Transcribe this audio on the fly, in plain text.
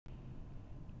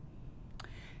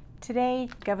Today,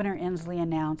 Governor Inslee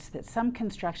announced that some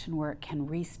construction work can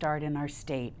restart in our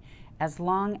state as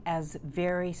long as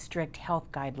very strict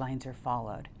health guidelines are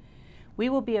followed. We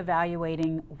will be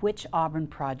evaluating which Auburn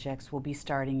projects will be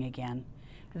starting again.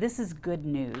 This is good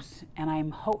news, and I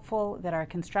am hopeful that our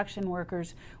construction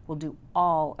workers will do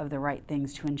all of the right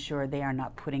things to ensure they are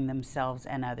not putting themselves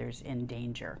and others in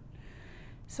danger.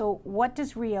 So what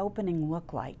does reopening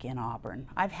look like in Auburn?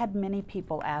 I've had many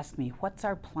people ask me, what's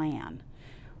our plan?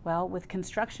 Well, with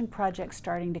construction projects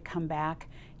starting to come back,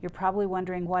 you're probably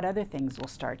wondering what other things will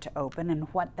start to open and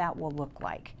what that will look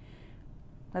like.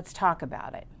 Let's talk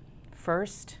about it.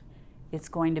 First, it's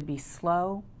going to be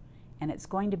slow and it's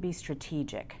going to be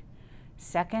strategic.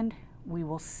 Second, we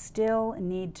will still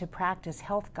need to practice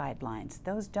health guidelines.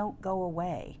 Those don't go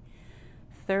away.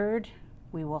 Third,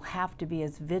 we will have to be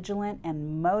as vigilant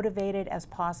and motivated as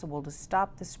possible to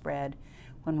stop the spread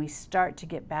when we start to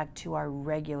get back to our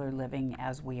regular living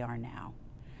as we are now.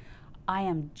 I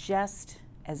am just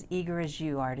as eager as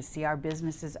you are to see our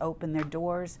businesses open their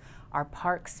doors, our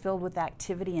parks filled with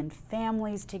activity, and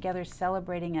families together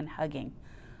celebrating and hugging.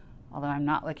 Although I'm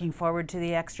not looking forward to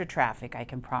the extra traffic, I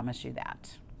can promise you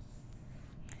that.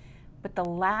 But the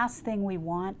last thing we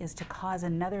want is to cause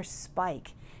another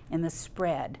spike in the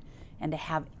spread and to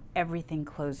have everything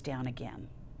closed down again.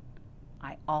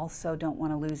 I also don't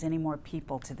want to lose any more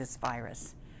people to this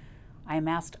virus. I am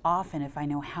asked often if I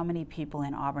know how many people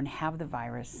in Auburn have the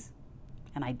virus,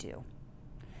 and I do.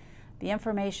 The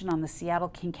information on the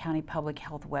Seattle-King County Public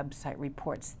Health website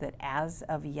reports that as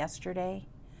of yesterday,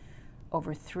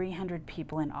 over 300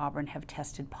 people in Auburn have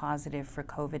tested positive for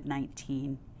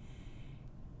COVID-19,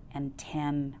 and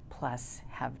 10 plus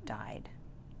have died.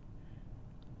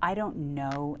 I don't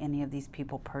know any of these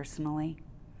people personally,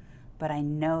 but I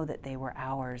know that they were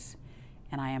ours,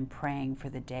 and I am praying for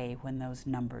the day when those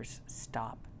numbers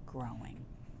stop growing.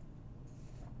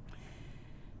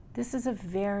 This is a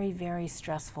very, very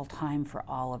stressful time for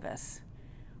all of us.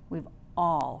 We've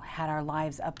all had our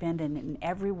lives upended in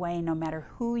every way, no matter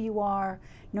who you are,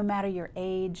 no matter your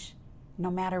age, no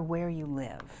matter where you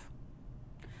live.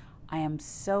 I am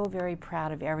so very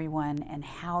proud of everyone and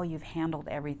how you've handled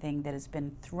everything that has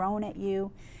been thrown at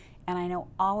you. And I know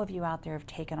all of you out there have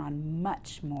taken on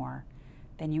much more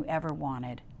than you ever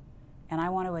wanted. And I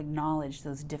want to acknowledge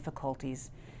those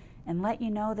difficulties and let you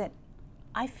know that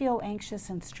I feel anxious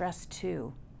and stressed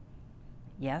too.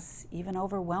 Yes, even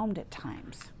overwhelmed at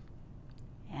times,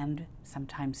 and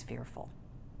sometimes fearful.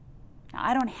 Now,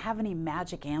 I don't have any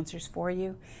magic answers for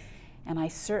you, and I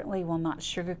certainly will not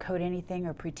sugarcoat anything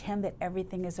or pretend that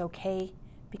everything is okay,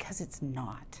 because it's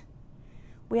not.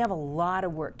 We have a lot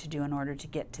of work to do in order to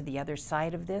get to the other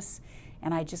side of this,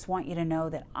 and I just want you to know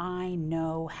that I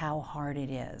know how hard it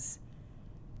is.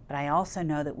 But I also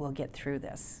know that we'll get through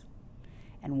this.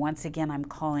 And once again, I'm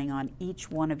calling on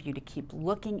each one of you to keep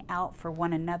looking out for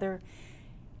one another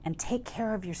and take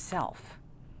care of yourself.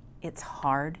 It's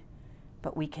hard,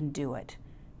 but we can do it.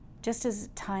 Just as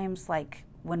times like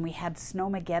when we had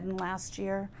Snowmageddon last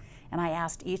year, and I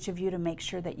asked each of you to make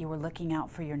sure that you were looking out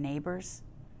for your neighbors,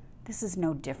 this is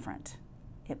no different.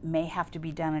 It may have to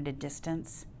be done at a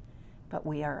distance, but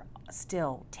we are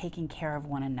still taking care of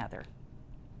one another.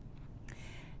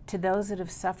 To those that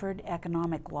have suffered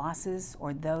economic losses,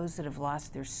 or those that have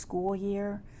lost their school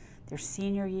year, their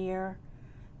senior year,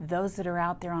 those that are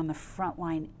out there on the front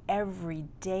line every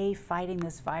day fighting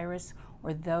this virus,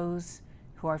 or those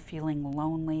who are feeling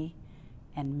lonely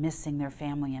and missing their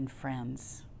family and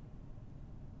friends,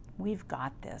 we've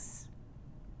got this.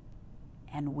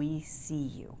 And we see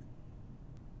you.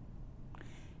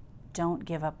 Don't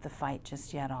give up the fight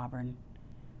just yet, Auburn.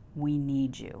 We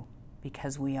need you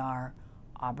because we are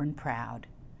Auburn proud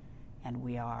and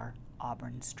we are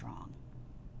Auburn strong.